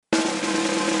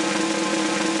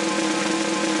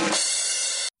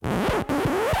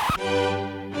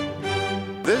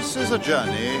is a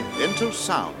journey into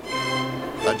sound.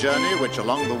 A journey which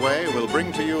along the way will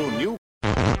bring to you new...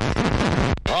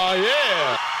 Oh,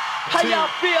 yeah! How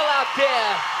y'all feel out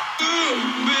there?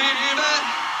 Baby!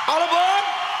 All aboard?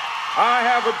 I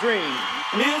have a dream.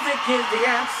 Music is the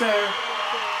answer.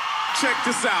 Check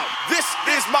this out. This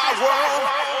is my world.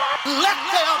 Let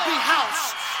there be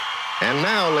house. And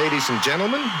now, ladies and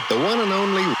gentlemen, the one and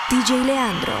only DJ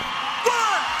Leandro. 1,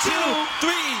 2,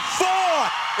 3, 4.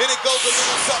 And it goes a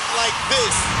little something like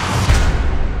this.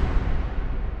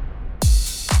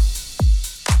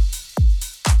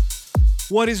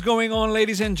 What is going on,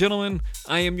 ladies and gentlemen?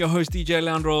 I am your host, DJ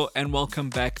Leandro, and welcome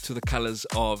back to the Colors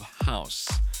of House.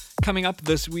 Coming up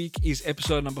this week is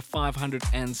episode number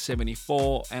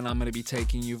 574, and I'm going to be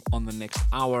taking you on the next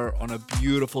hour on a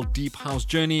beautiful deep house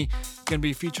journey. Going to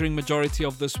be featuring majority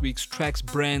of this week's tracks,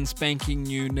 brand spanking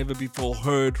new, never before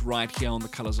heard, right here on the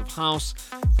Colors of House.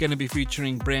 Going to be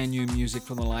featuring brand new music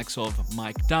from the likes of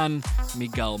Dunn,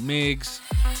 Miguel, Migs,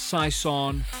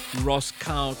 Saison, Ross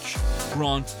Couch,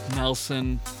 Grant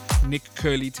Nelson, Nick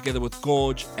Curley together with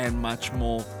Gorge, and much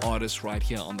more artists right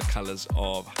here on the Colors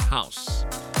of House.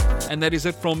 And that is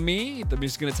it from me. The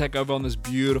music's going to take over on this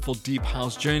beautiful deep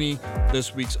house journey.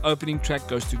 This week's opening track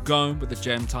goes to Gome with the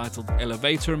jam titled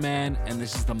Elevator Man, and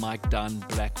this is the Dunn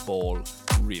Blackball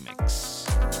remix.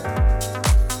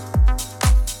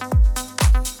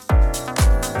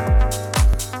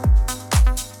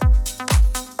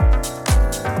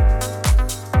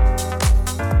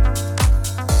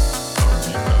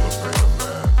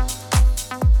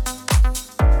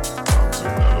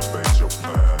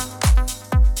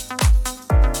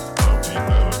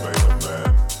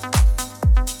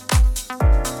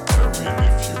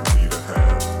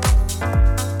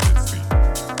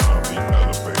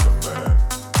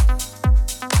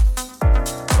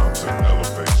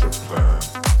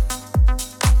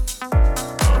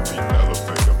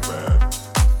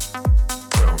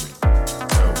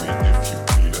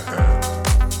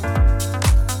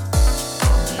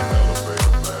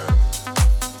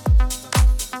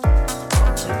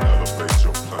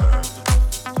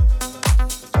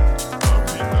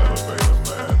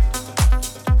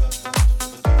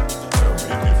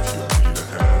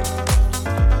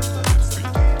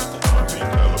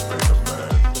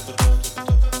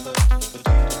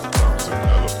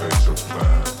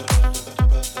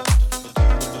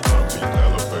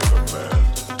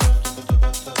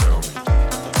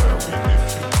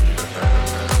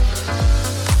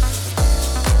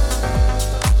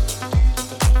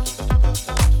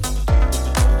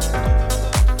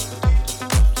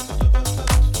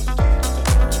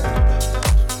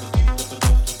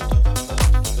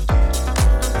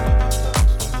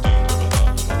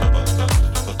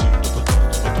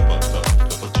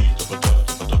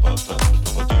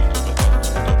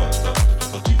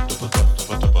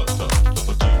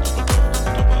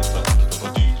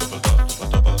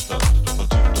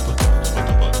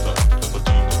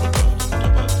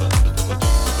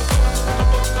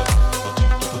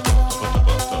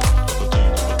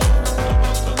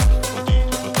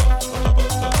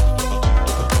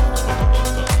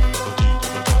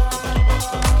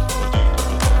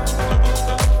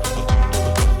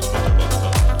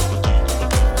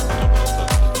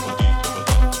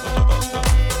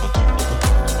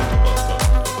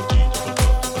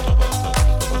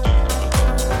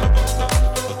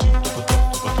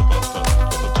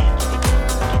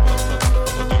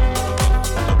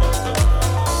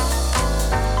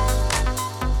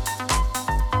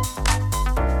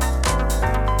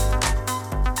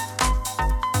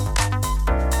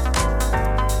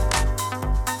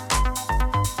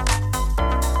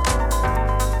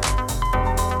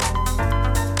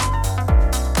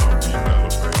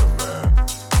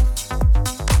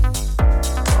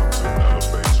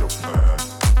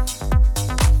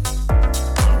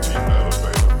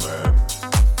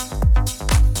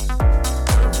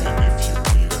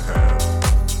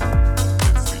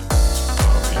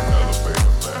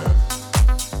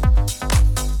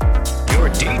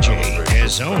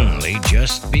 Only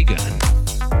just begun.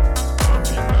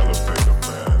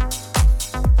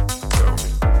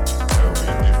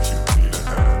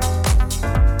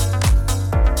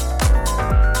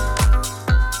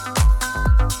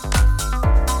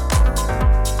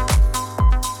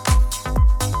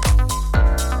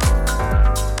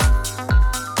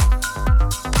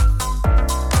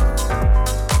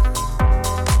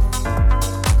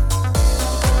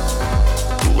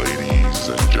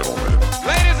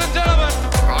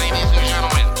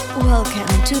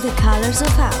 Welcome to the Colors of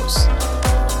House.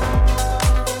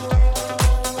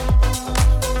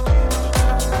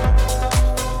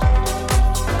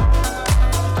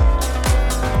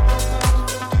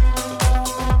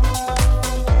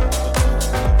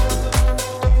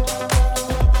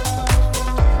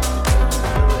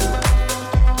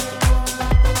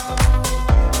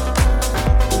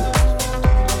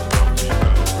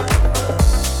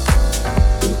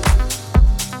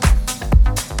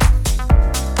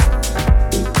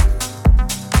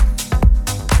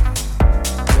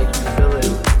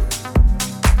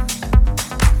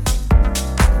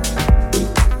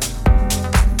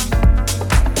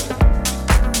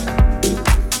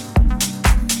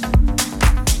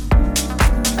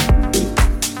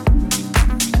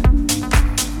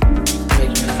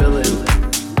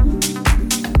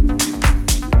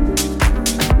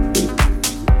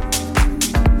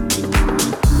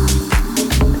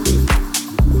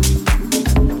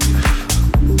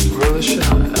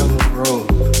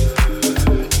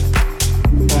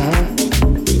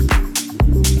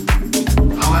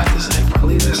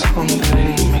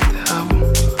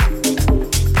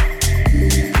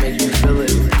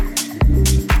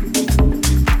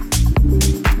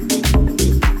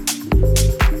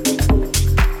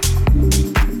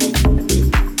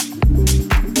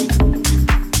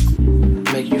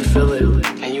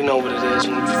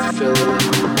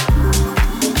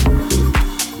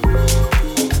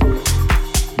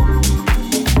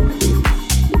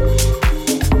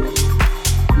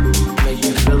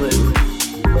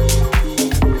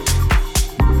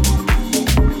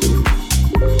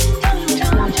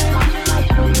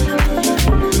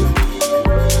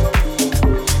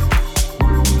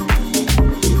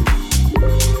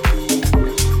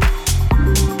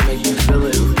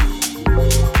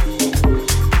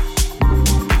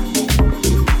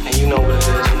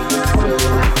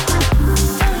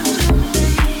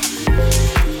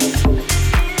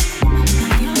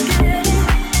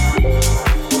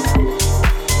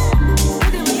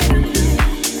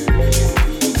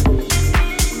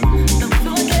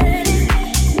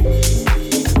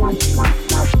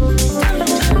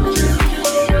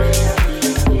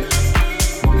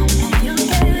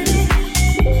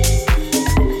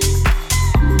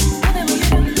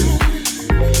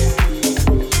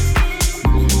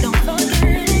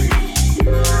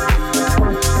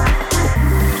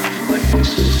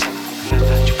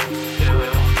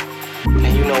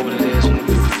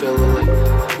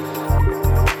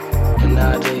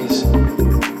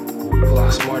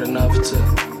 enough to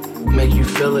make you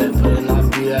feel it, but it not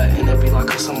be that, and it be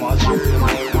like some ulterior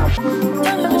motive.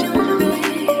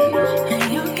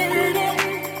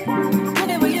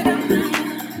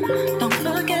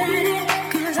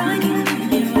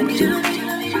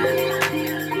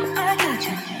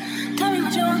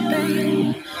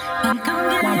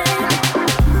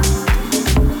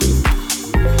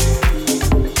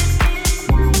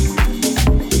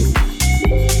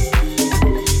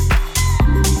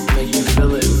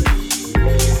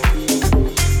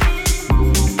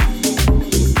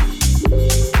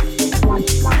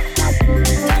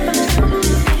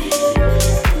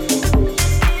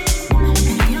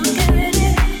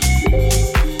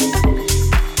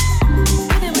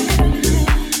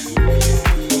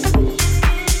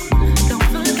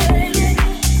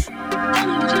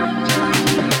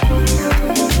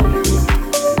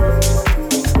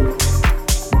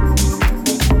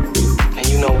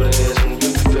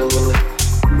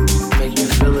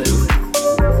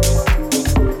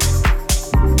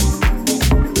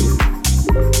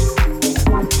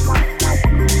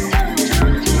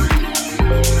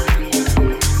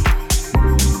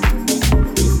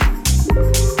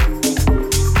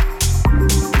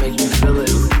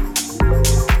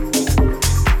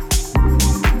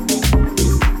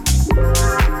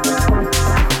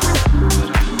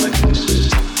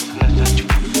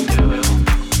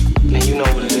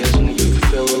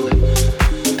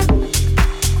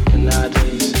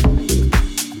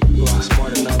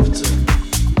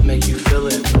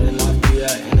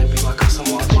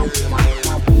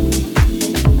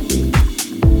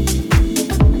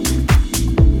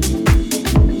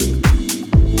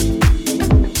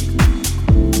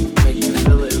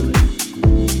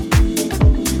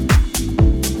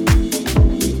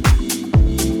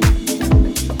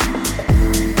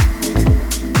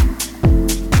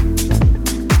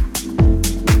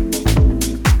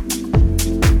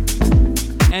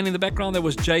 There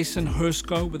was Jason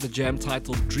Hersco with the jam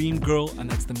titled Dream Girl,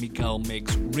 and that's the Miguel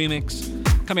Migs remix.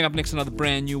 Coming up next, another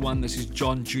brand new one. This is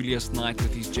John Julius Knight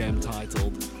with his jam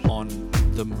titled On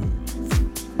the Move.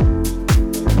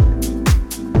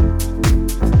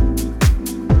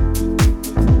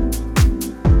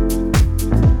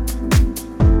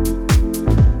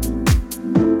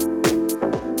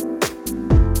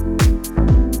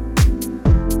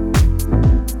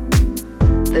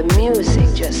 The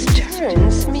music just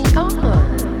turns me on.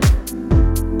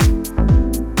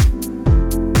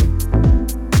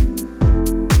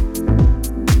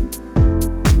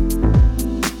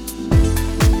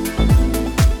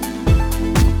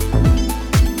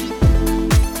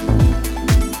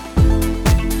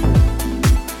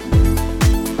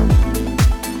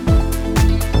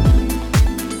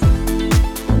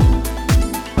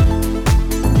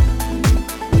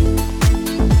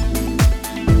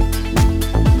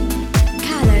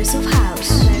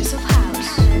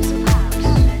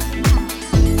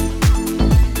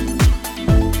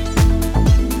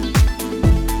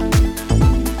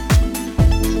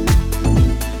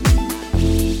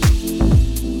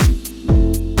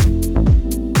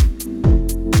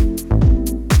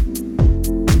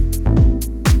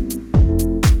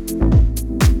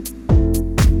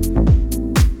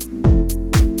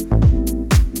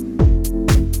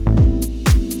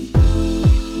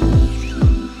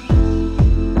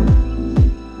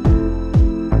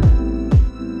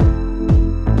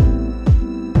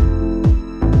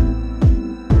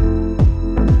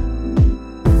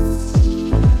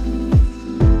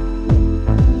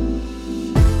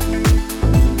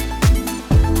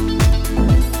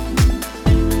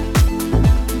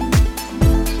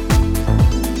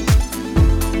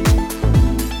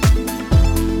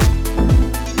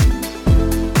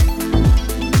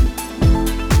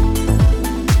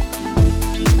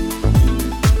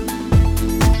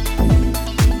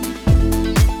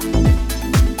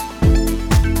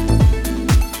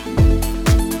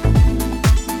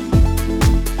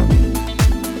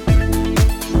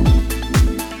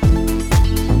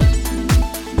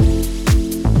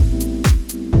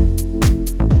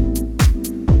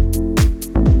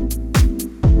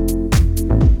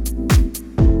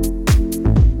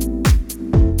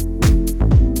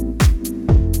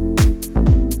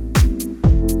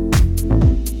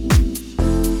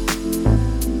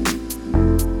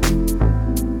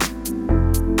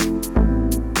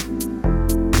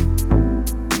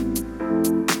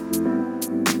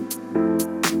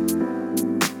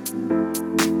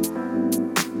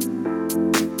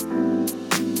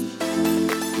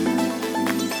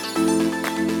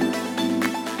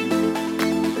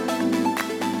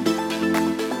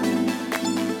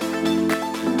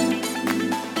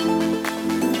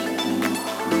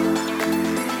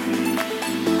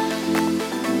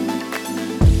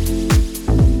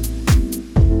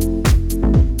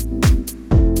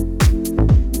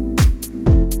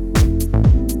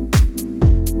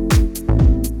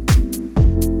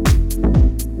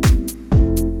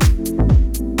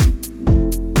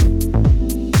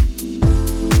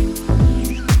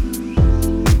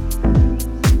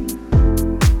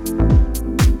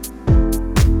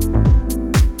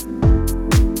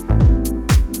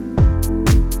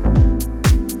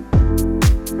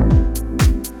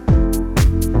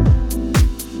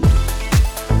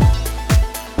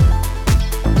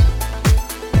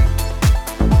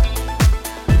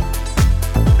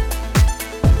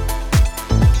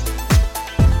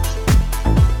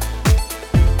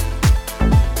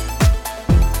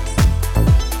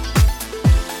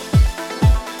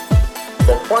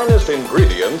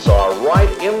 right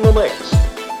in the mix.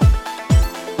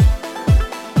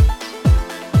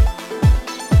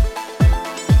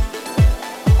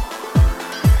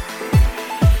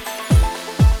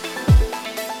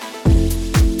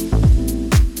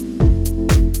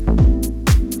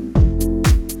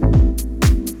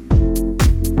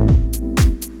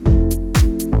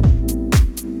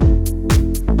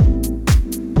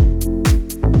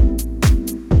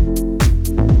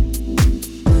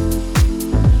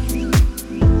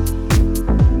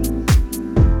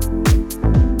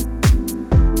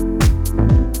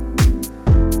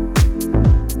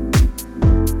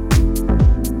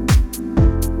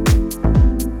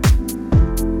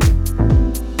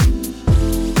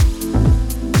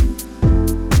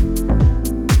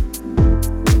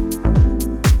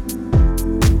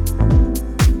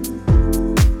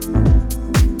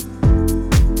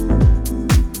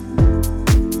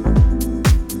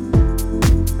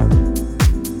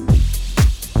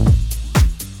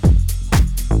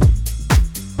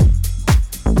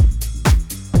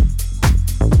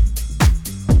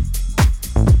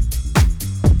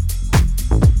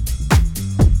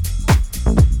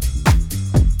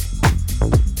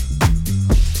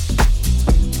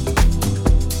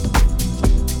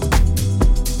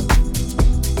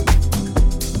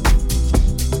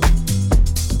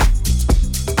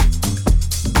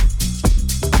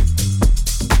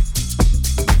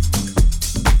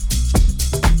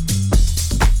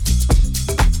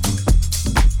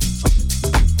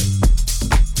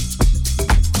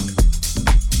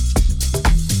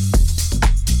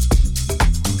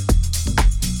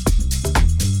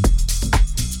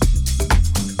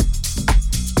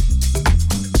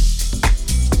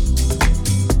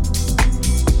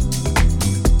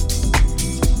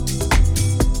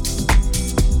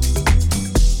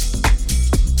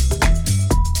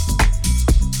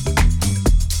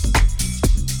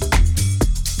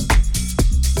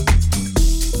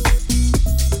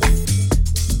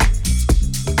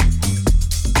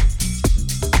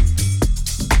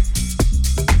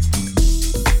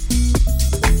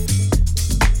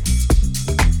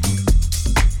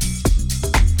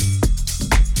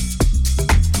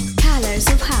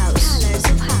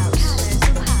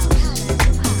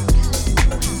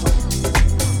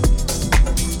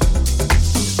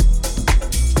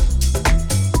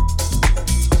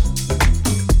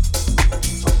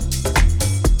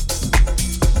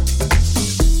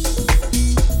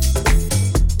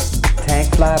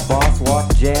 Fly, boss,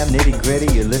 walk, jam, nitty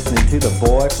gritty. You're listening to the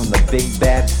boy from the big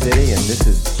bad city, and this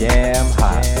is Jam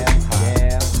Hot. Jam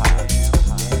Hot.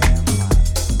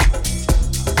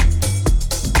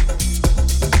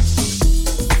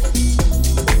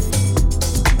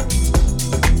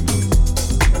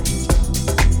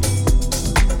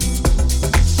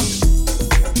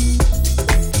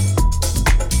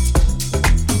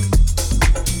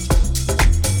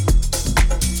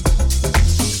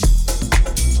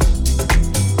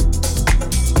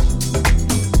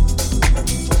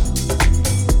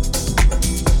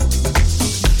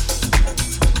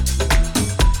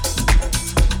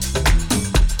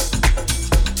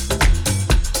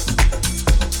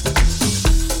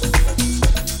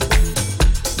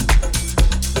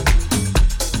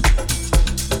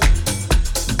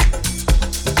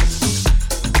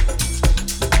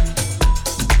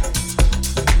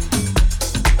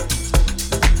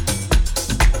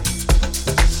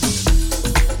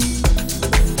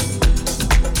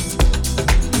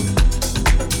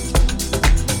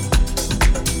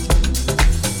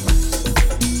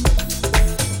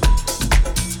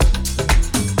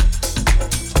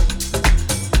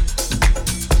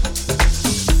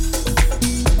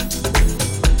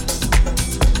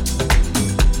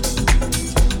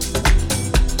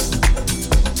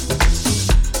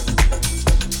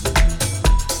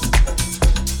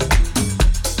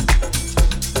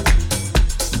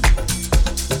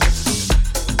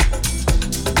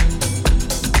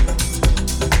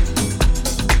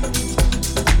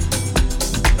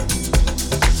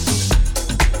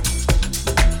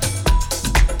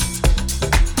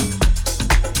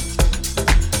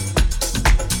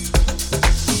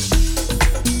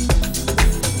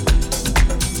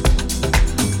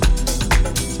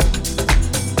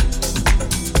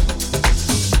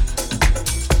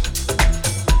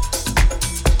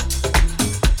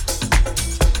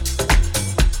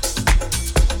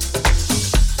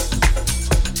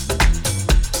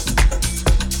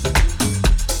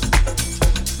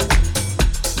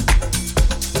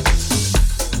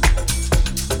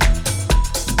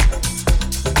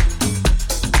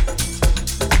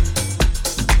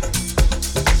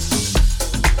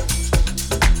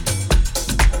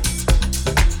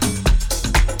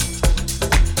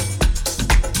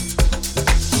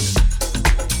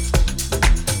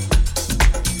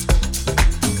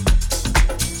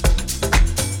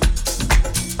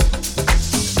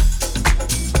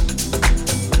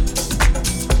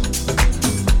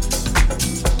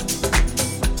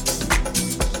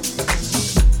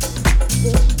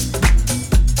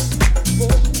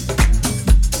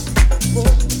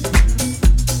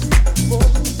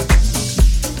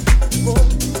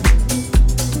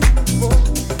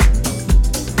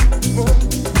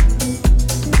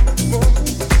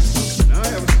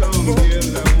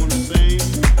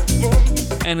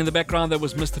 And in the background, there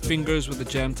was Mr. Fingers with the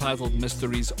jam titled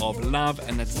Mysteries of Love,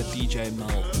 and that's the DJ Mel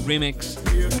remix.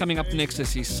 Coming up next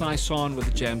is his Saison with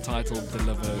the jam titled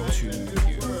Deliver to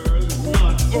You.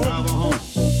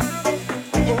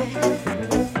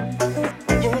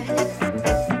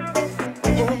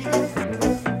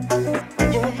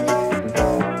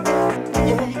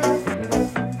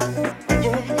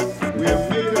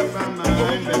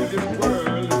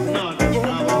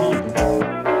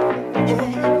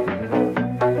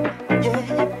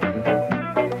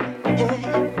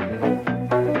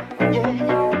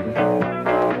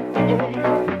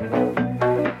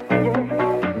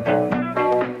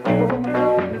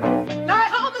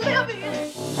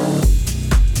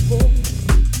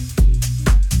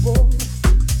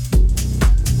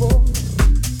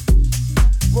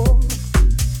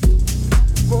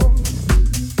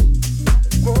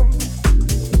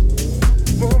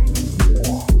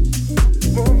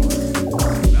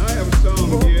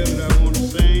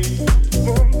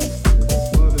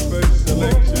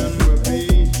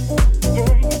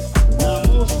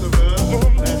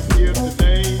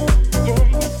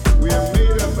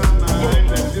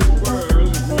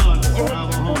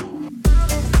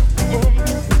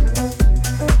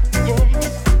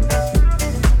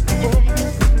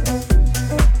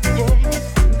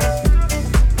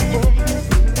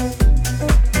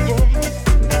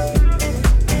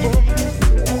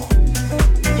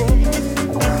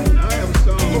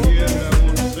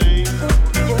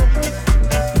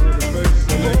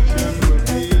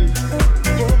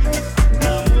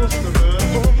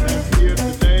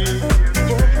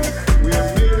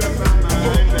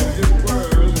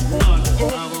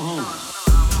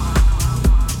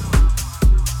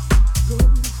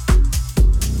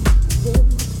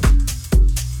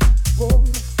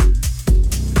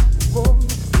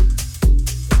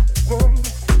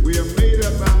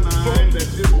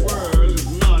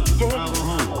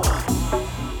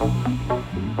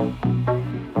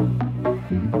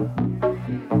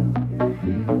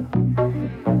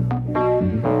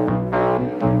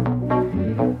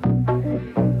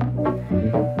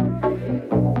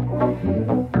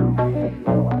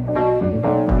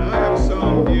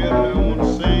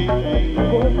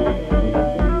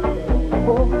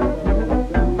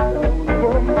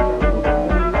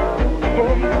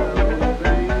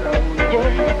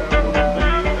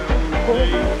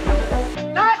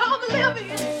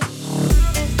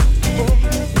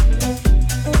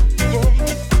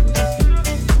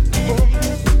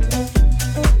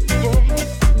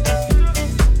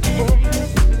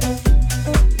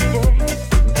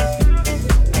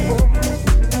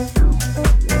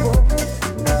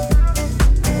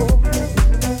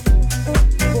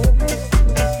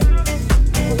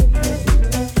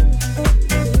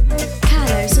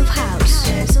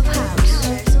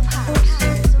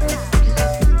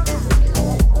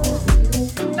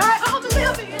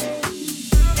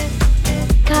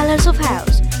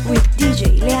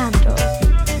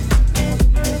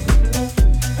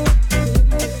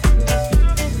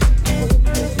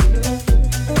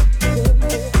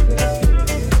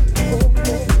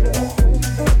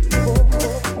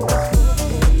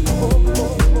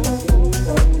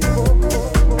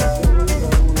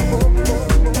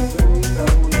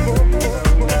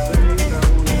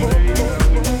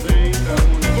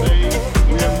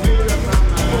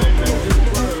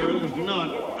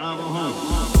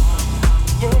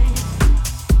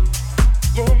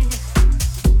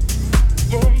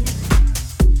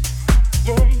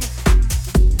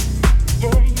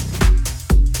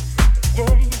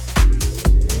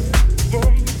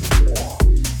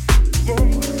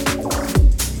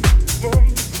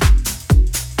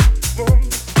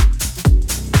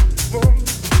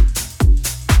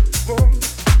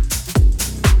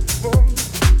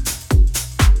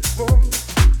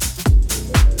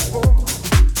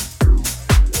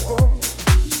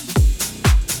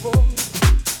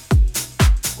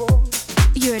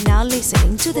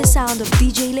 listening to the sound of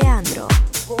DJ Leandro.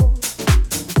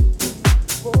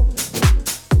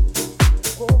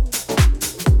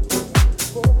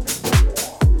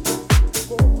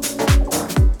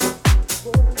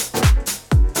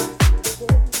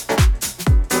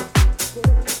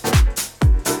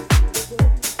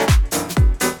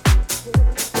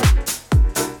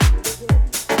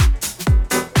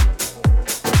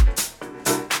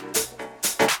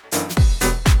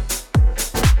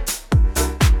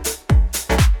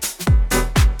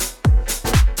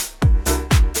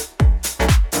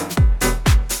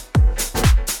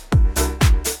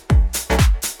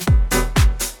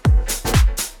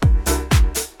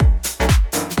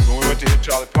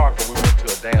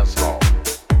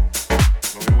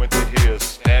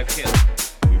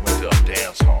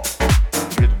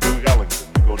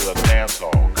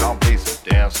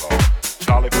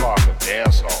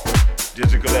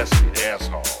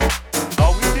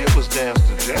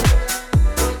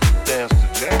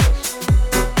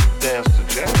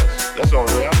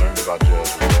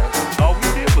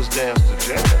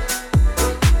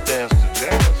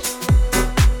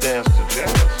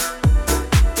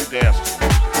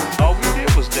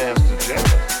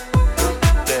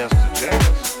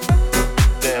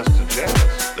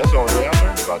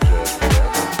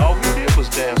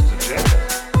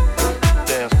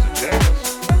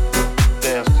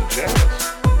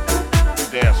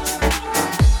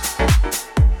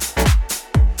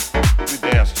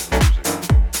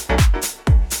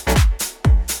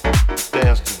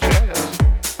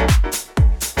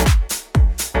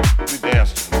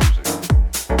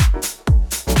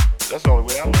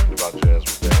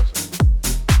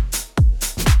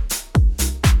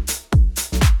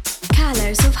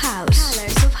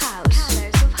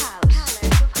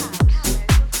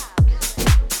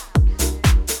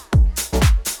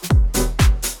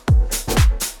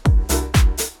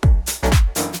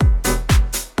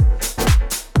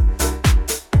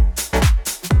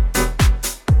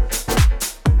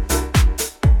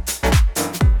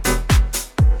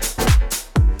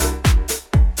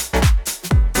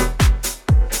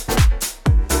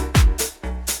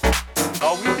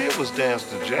 All we did was dance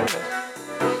to jazz.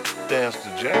 Dance to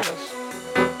jazz.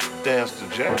 Dance to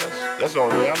jazz. That's the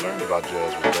only way I learned about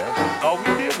jazz was dancing. All we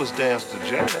did was dance to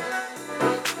jazz.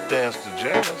 Dance to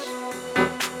jazz.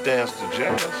 Dance to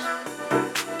jazz.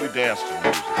 We danced to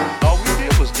music. All we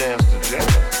did was dance to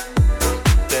jazz.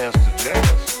 Dance to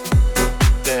jazz.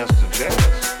 Dance to jazz.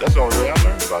 That's the only way I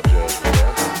learned about jazz was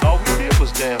dancing. All we did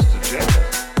was dance to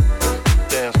jazz.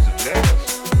 Dance to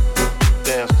jazz.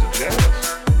 Dance to jazz.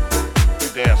 We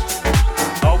danced to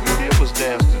music. All we did was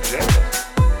dance to jazz.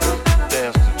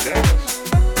 Dance to jazz.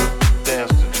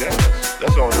 Dance to jazz.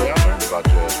 That's the only way I learned about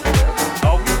jazz was dancing.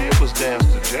 All we did was dance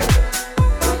to jazz.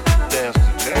 Dance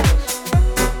to jazz.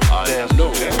 I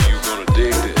know you're gonna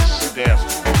dig this. We danced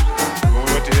to music. When we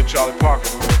went to hear Charlie Parker,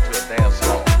 we went to a dance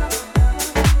hall.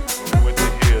 When we went to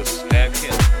hear Stan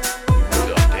Kenton, we went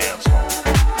to a dance hall.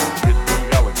 We hit New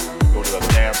Gallagher, we go to a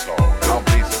dance hall. Count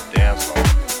Basie, dance hall.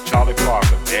 Charlie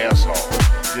Parker, dance hall.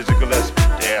 Dizzy Gillespie,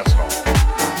 dance hall.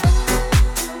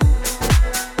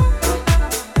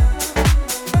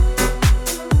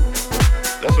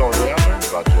 That's the only way I learned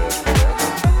about jazz was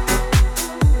dancing.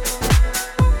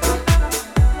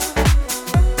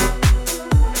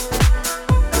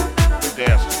 We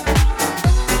danced to music.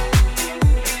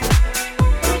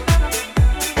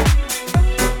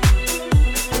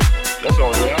 That's the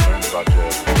only way I learned about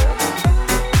jazz was dancing.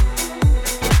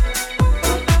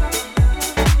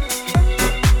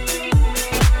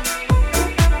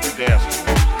 We danced to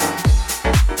music.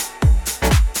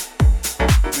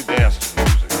 We danced to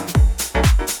music.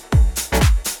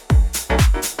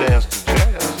 Dance to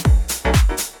jazz.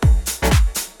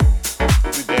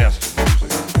 We dance to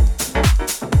music.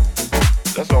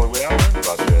 That's the only way I learned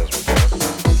about jazz was dancing.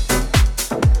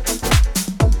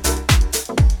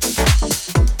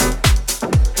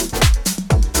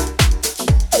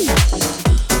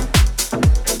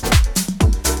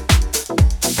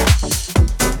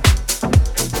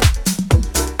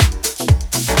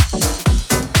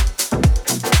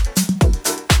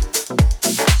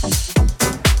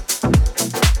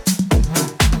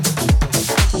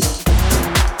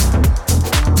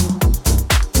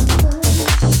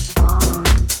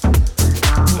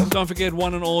 Don't forget,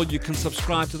 one and all, you can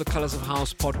subscribe to the Colors of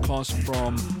House podcast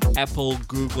from Apple,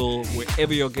 Google,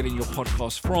 wherever you're getting your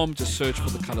podcast from. Just search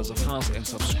for the Colors of House and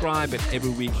subscribe. And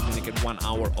every week you're going to get 1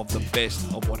 hour of the best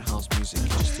of what house music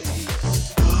has to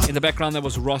offer. In the background, there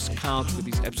was Ross Couch with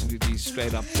his absolutely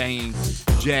straight up banging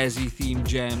jazzy theme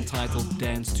jam titled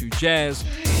Dance to Jazz.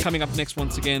 Coming up next,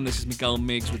 once again, this is Miguel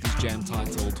Migs with his jam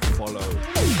titled Follow.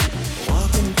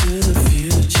 Welcome to the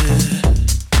future.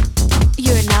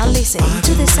 You're now listening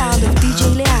to the sound of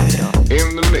DJ Leandro.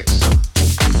 In the mix.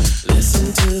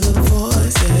 Listen to the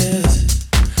voices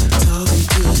talking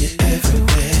to you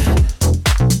everywhere.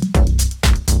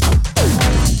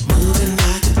 Moving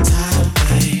like a tidal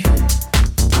wave.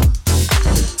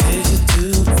 Takes you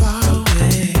too far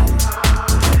away.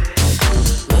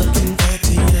 Looking back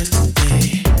to yesterday,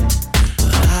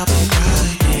 but I'll be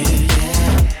right here,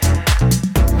 yeah.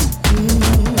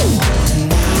 And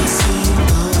now I see you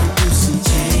going through some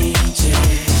changes.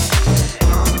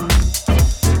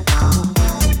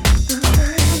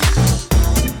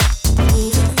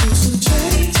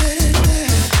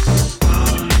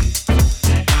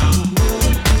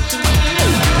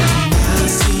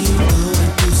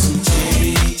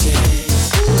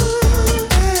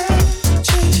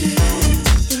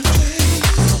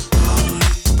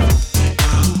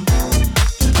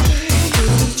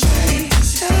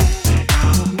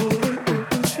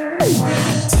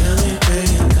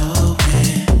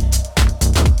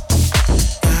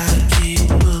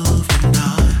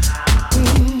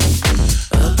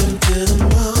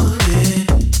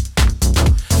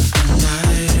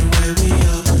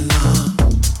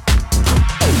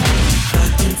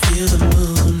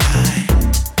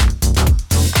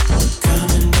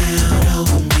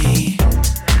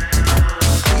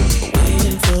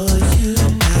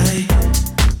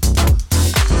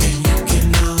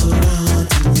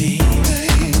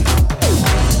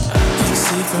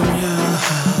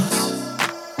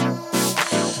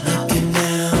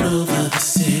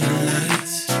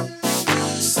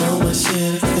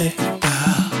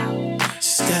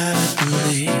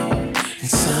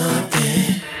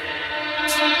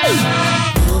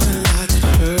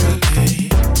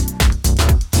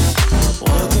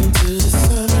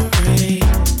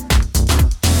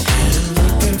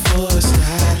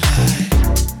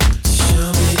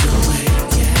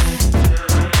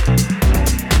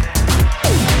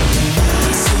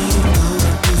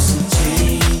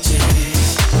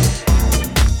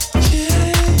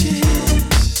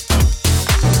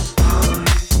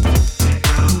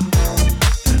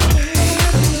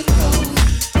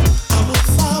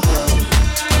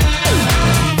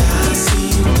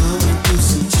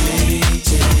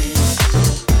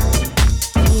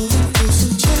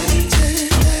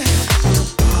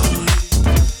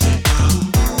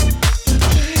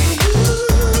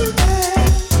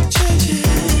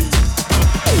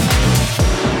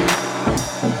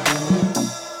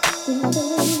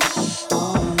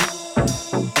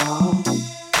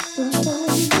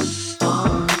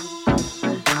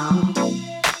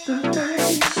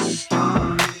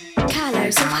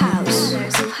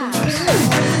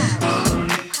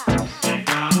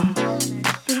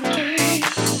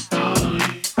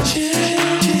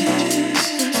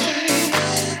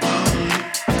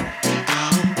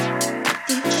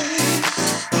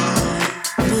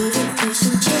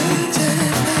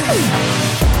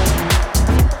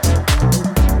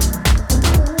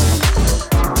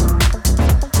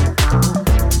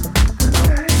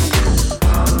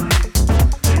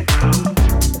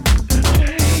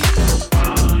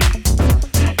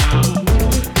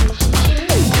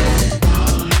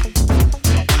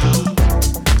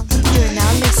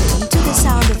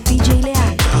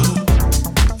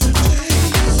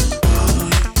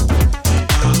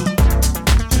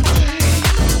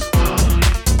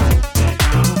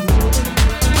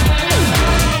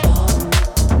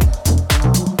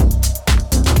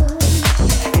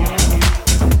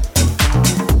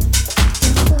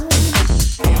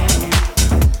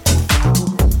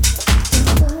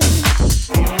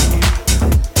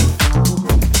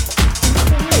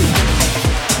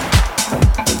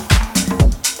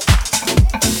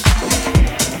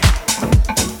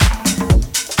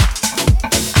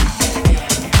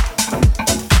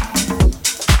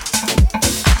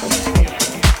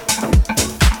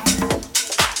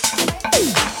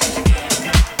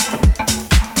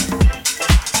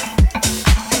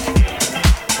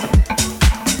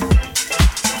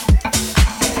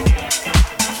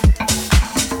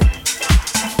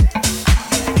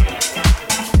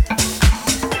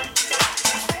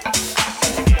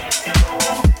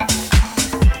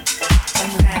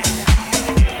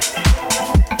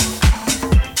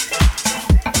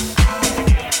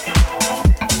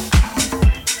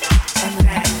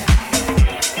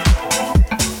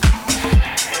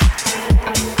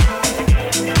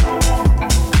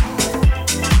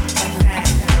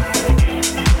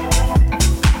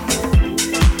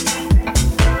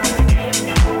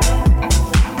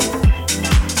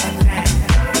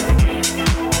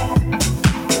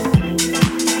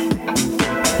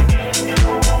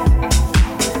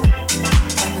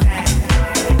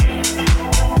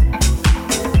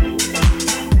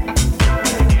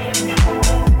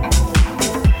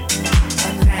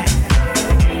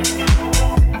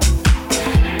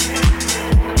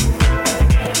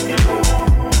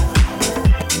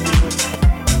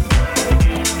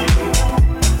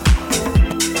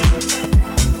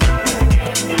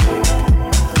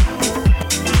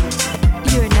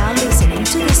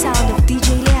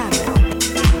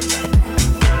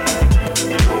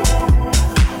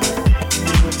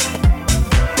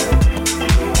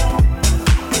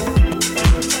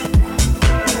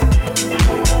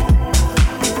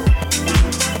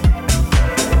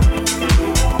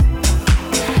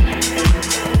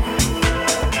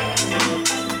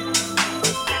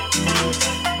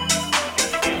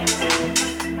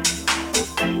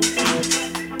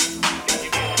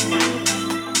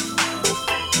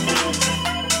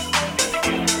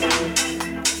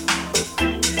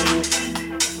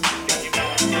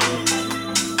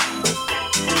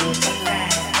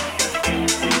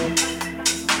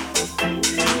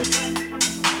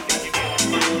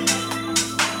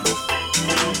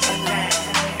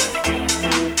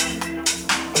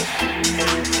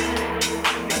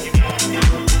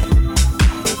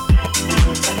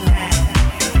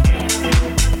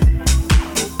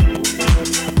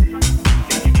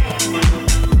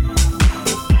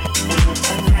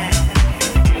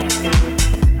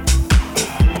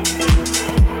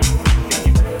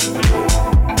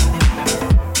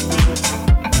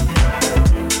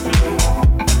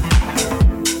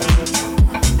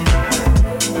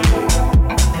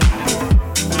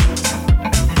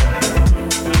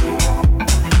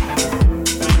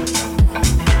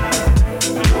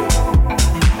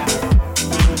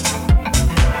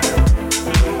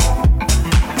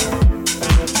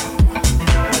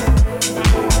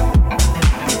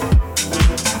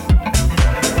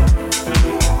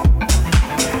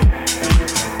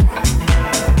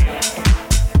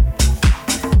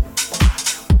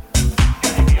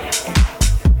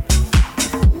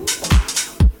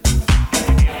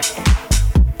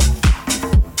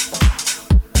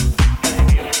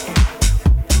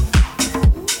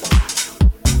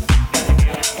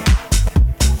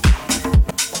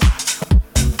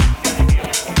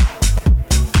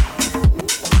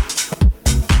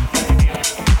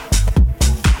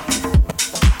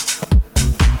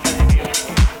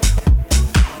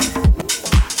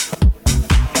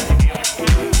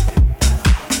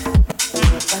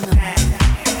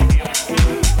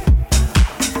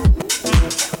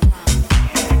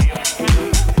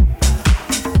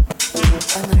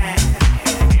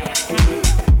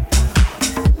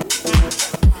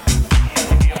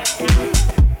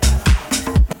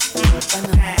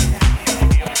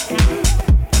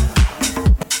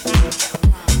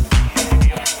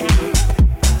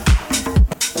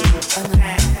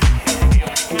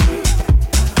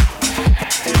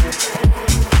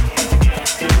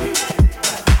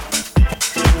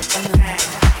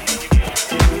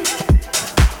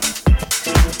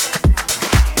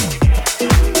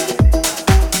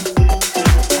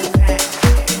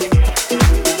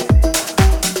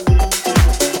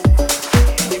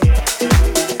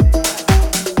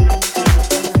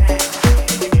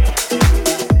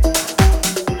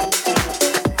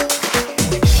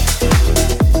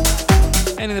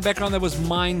 And in the background, there was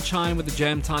Mindchime with the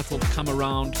jam titled Come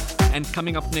Around. And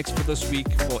coming up next for this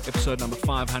week, for episode number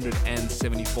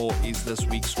 574, is this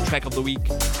week's track of the week.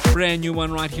 Brand new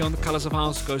one right here on the Colors of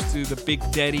House goes to the Big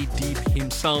Daddy Deep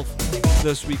himself.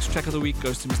 This week's track of the week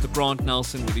goes to Mr. Grant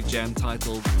Nelson with the jam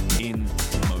titled In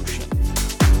Motion.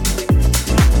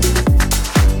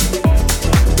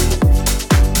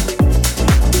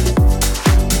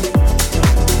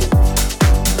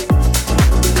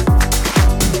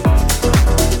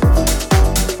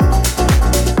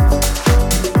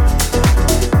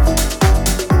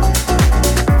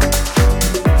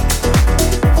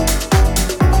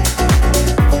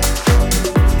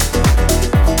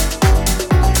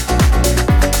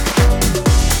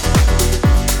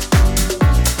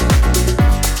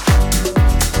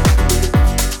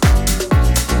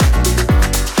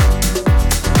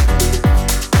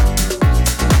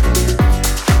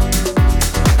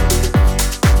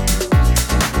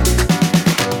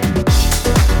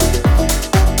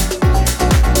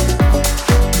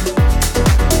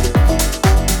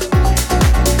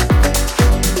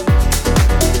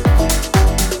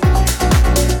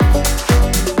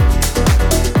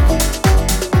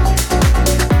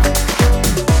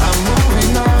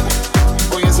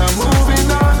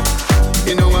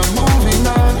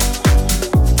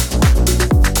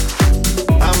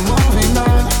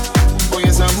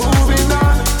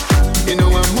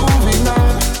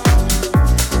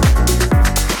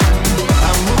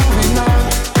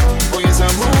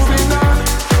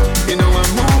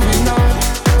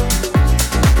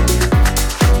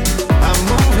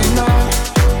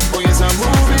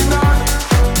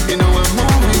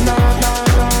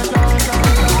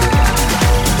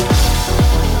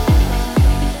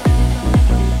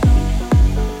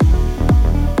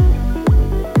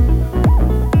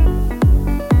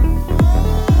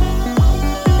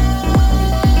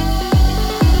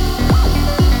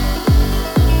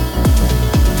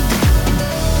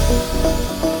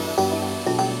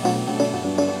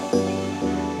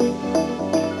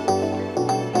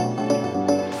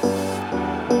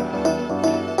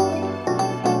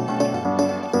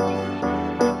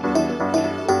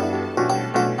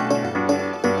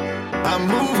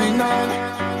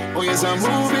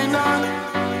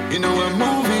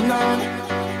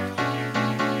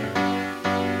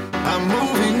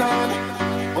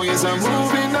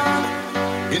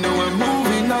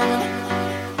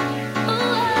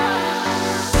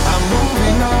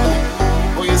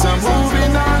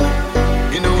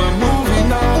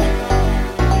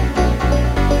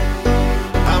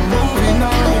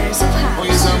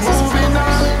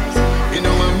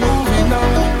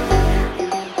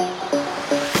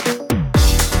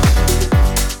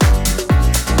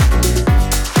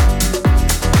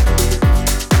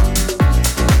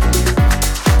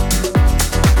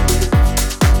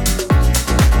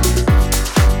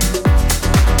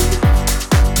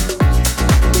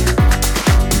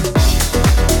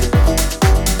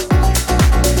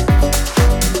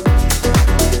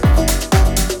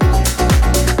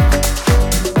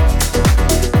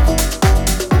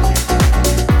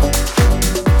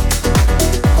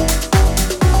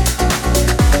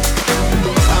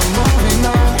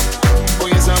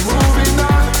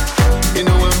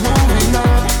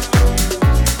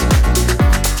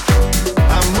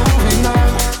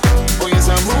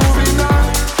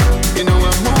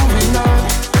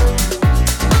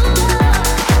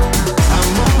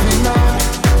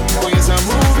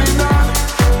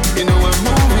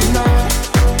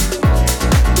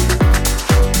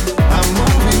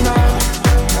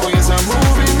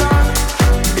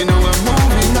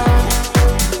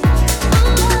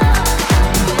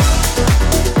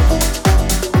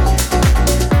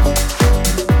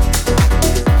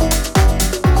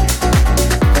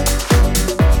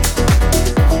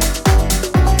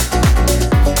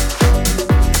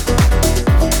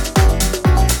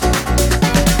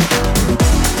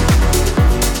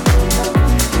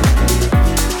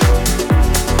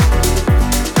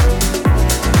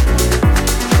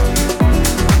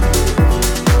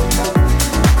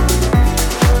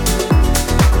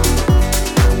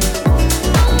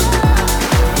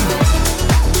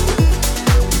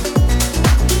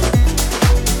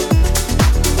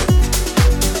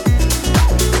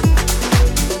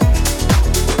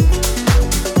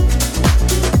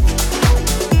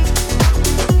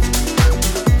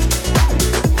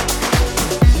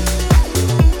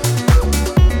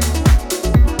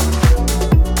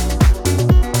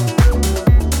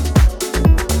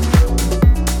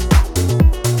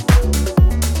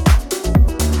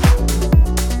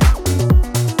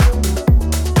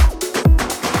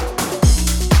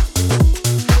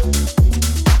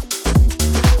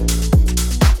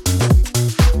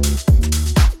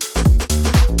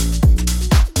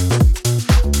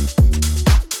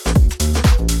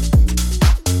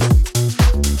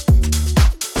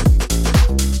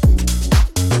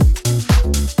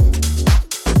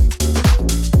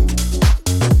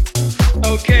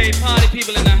 Hey, party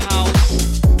people in the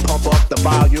house. Pump up the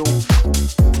volume.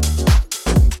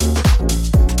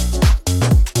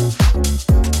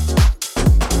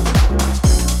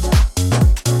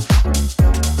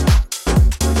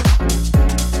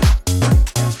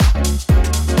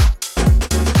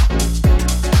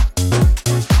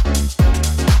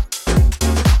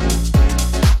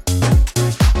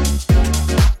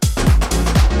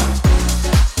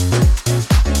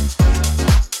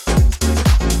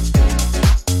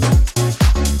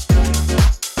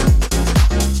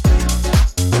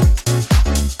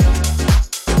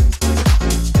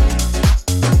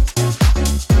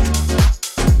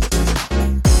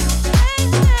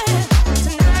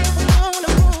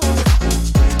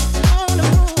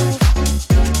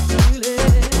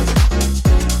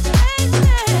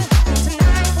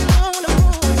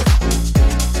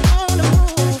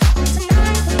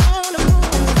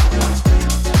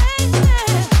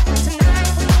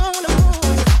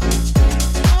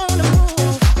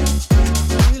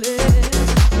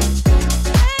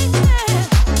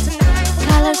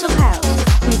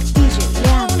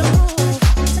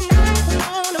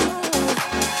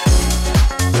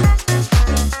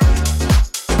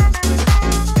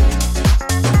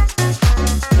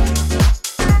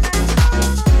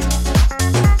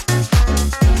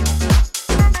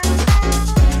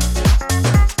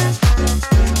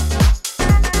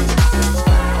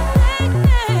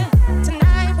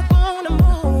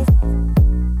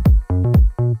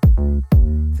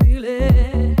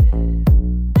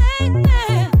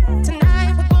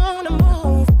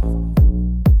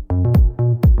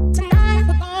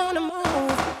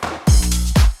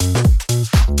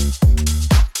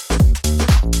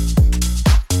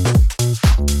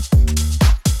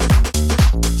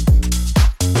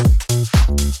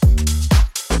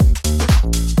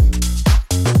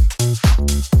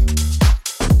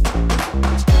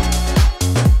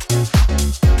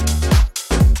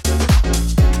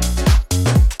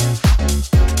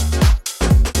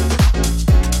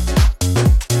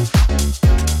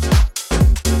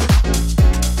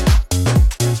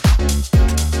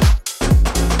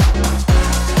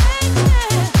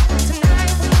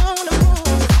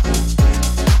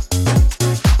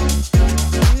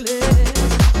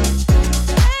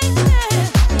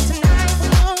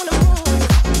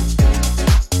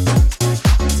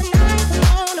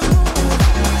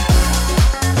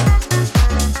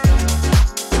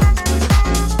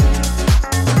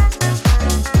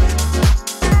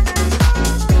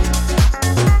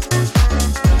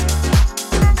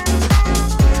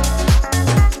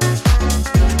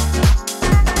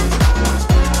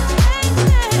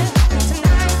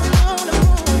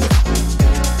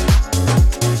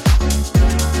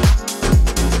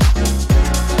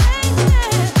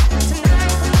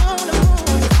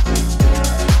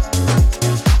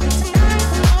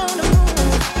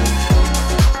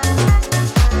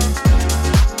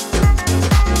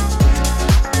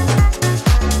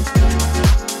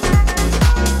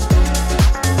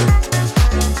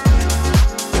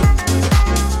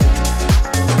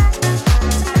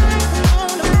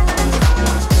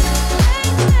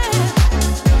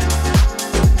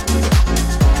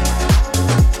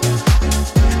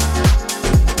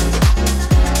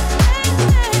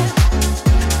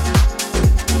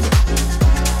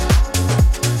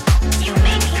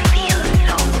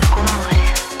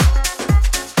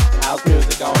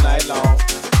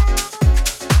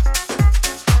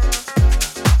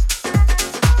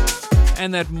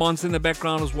 And that monster in the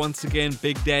background was once again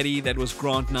Big Daddy. That was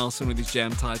Grant Nelson with his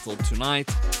jam titled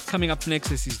Tonight. Coming up next,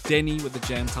 this is Denney with the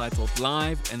jam titled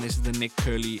Live. And this is the Nick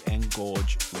Curley and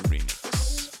Gorge remix.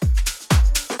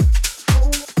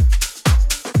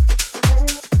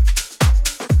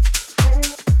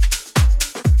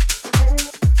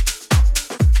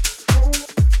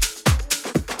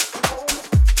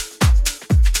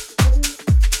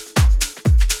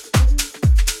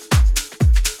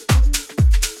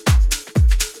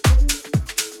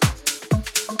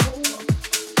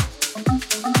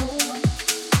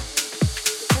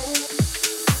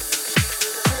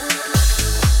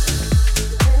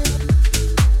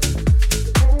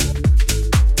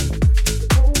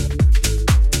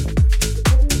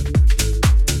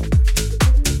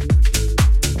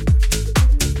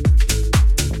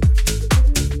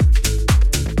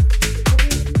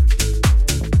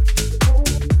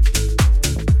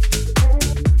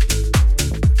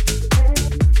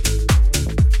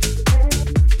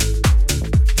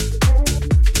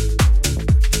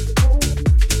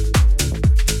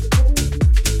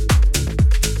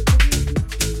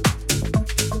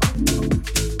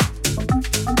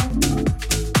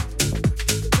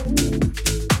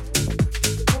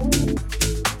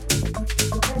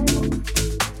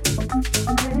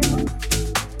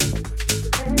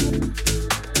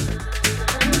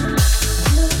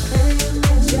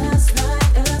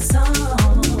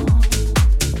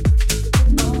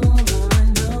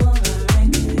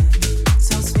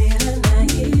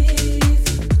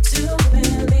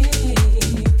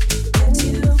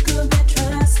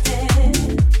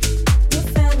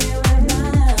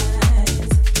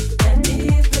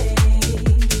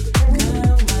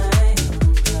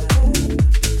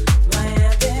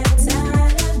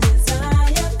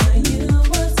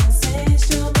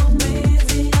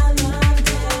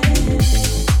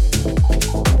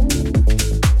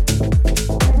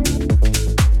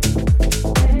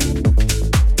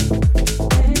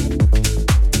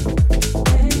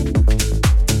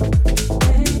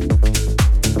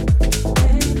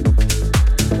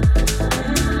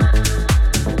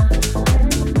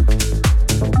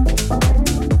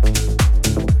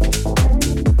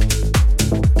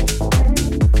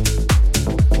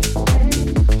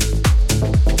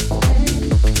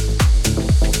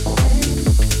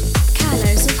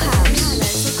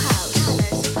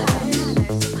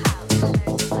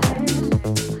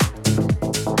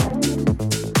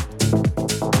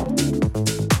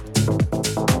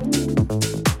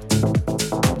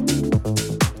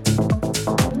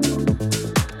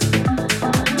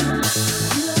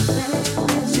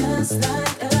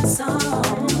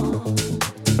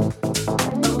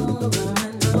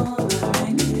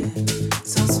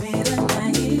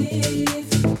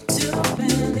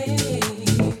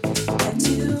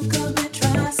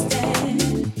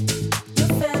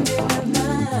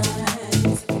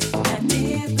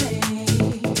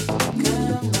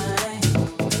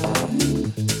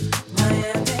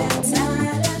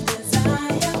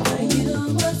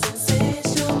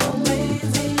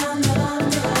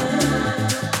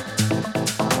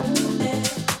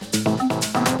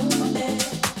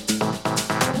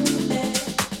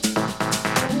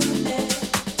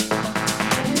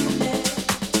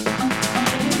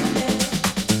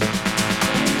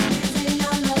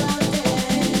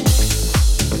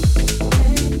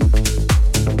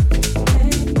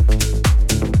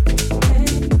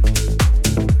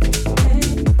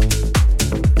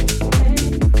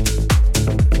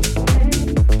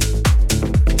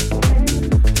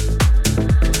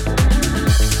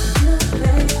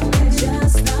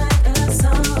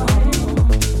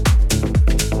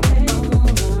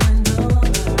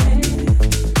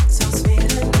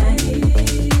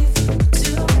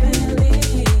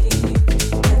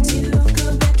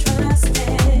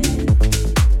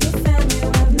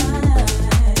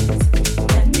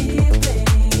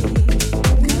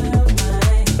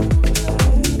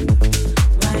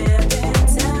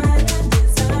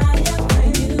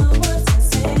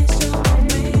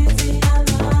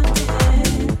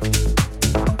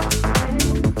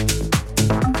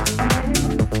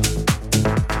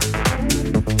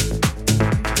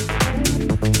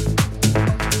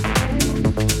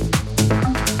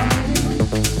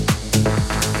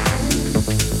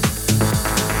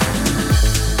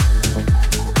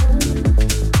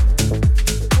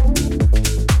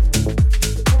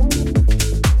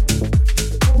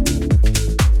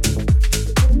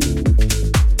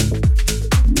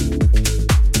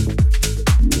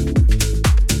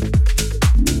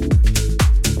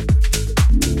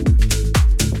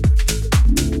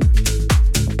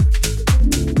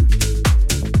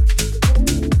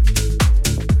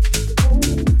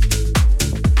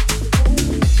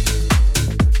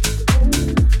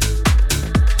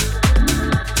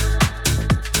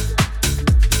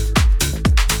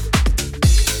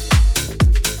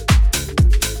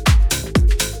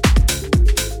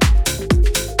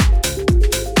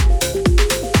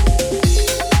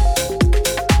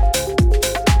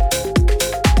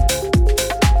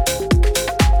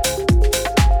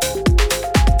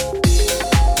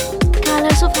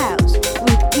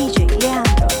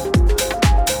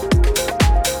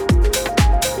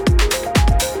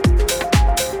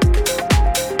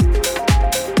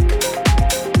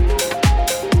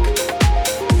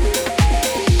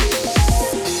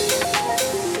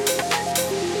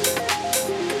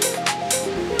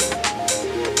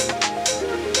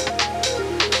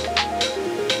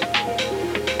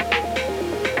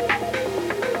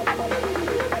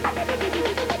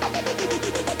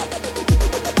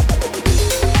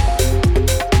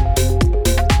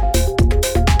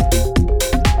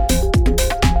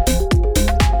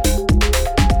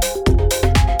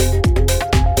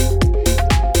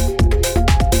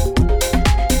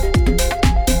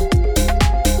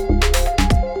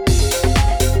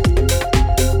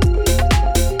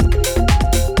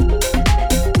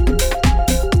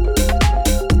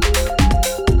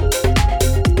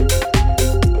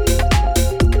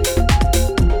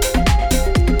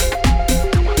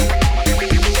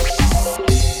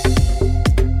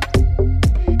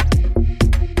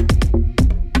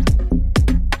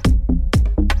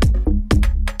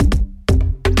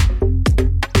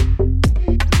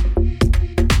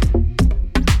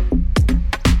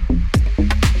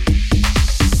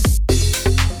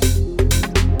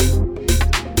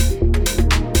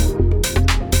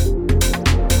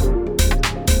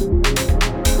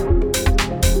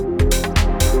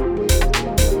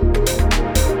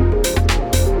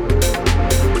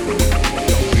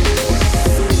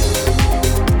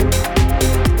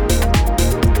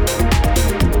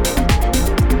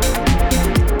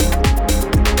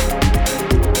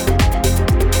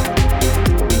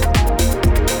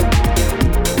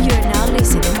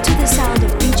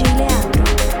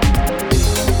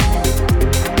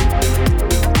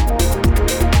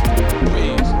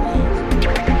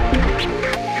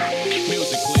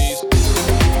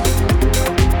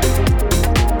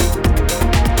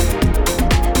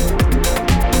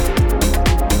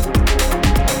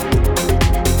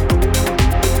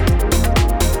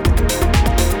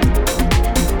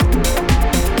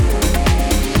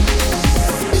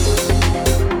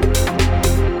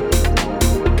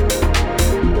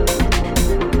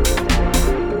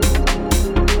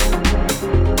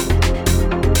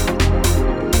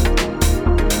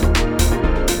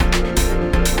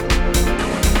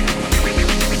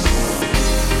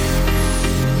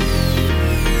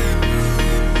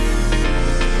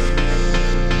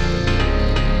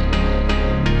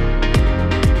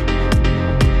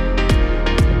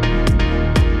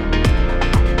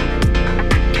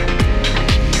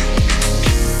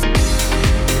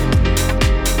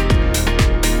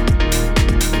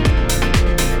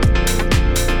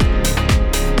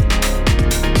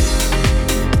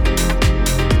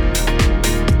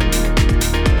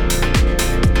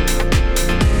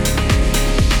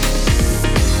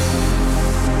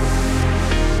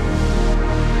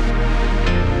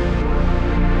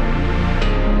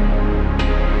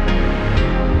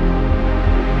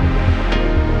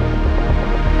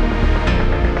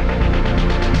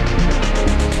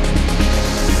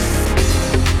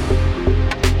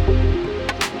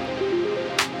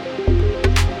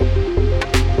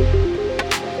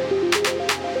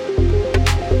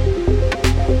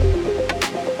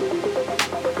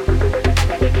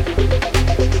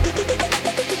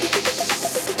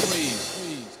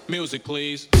 music,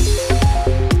 please.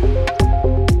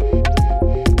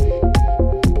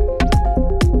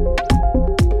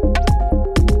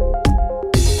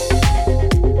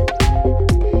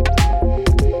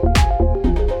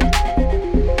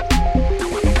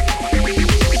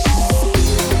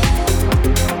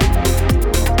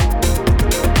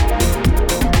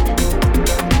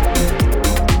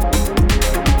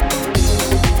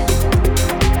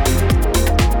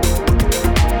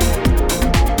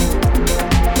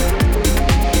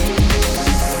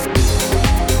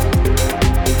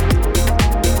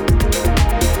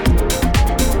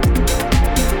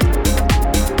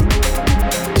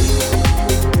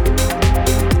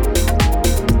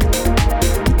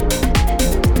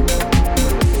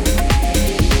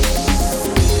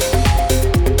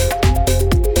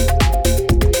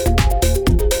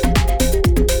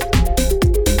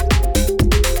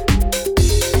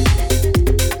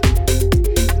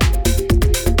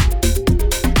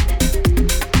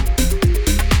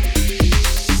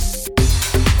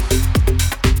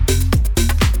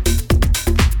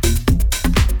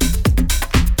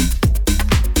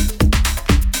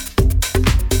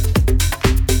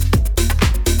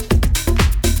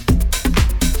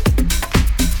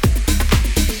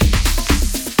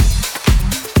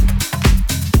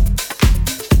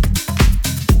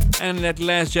 And that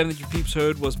last jam that you peeps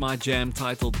heard was my jam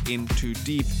titled In Too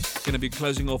Deep. Gonna be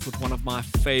closing off with one of my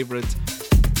favorite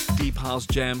deep house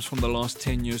jams from the last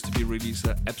 10 years to be released,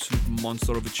 an absolute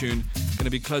monster of a tune. Gonna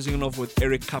be closing it off with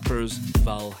Eric Kupper's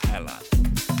Valhalla.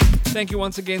 Thank you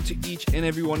once again to each and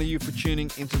every one of you for tuning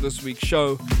into this week's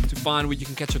show. To find where you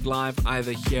can catch it live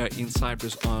either here in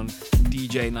Cyprus on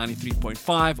DJ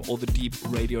 93.5 or the Deep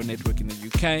Radio Network in the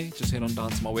UK, just head on down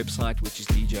to my website, which is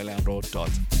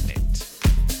djleandro.net.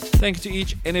 Thank you to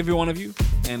each and every one of you,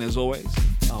 and as always,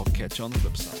 I'll catch you on the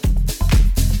flip side.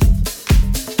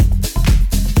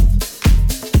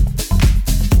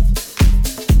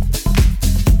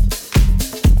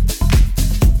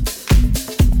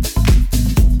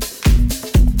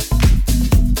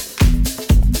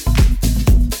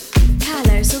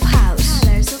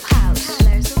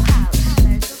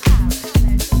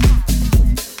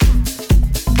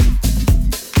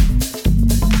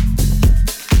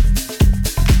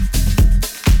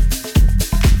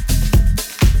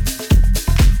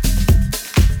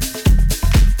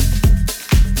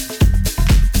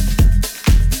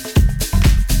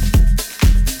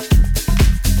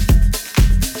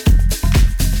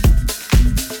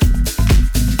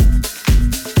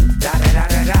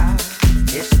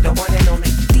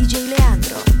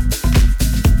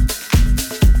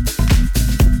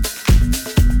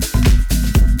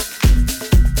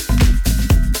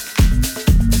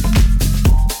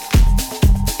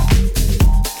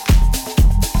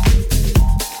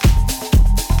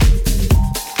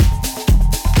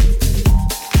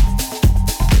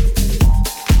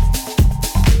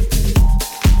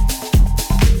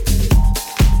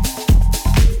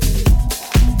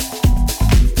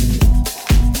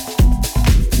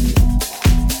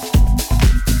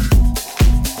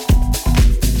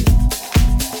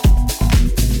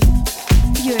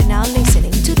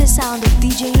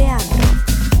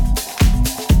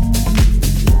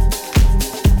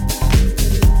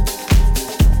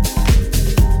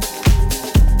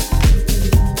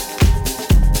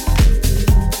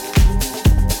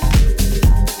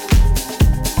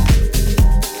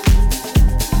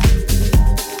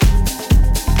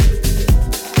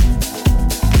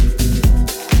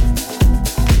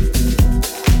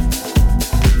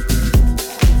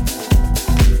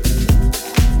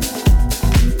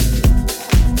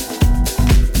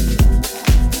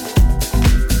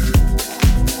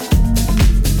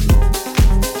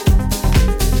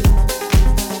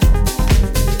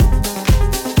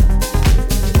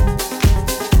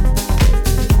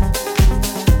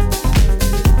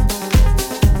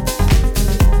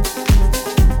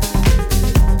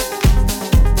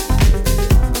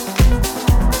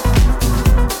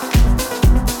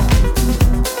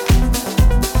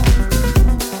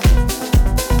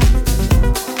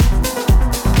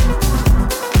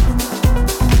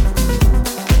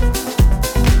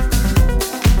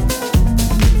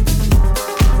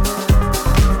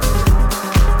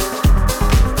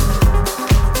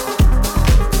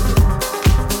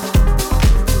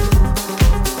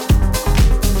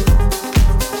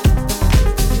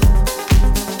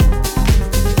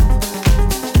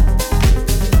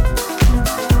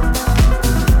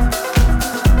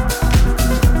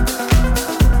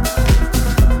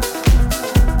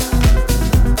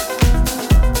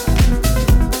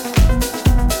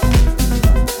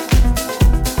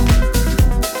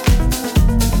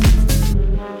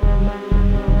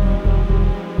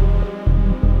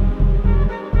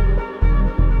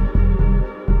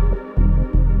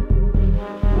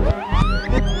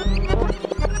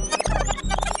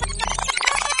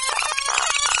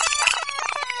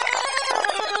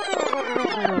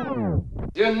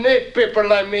 You need people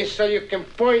like me so you can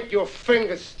point your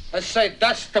fingers and say,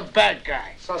 that's the bad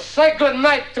guy. So say good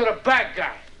night to the bad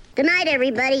guy. Good night,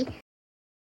 everybody.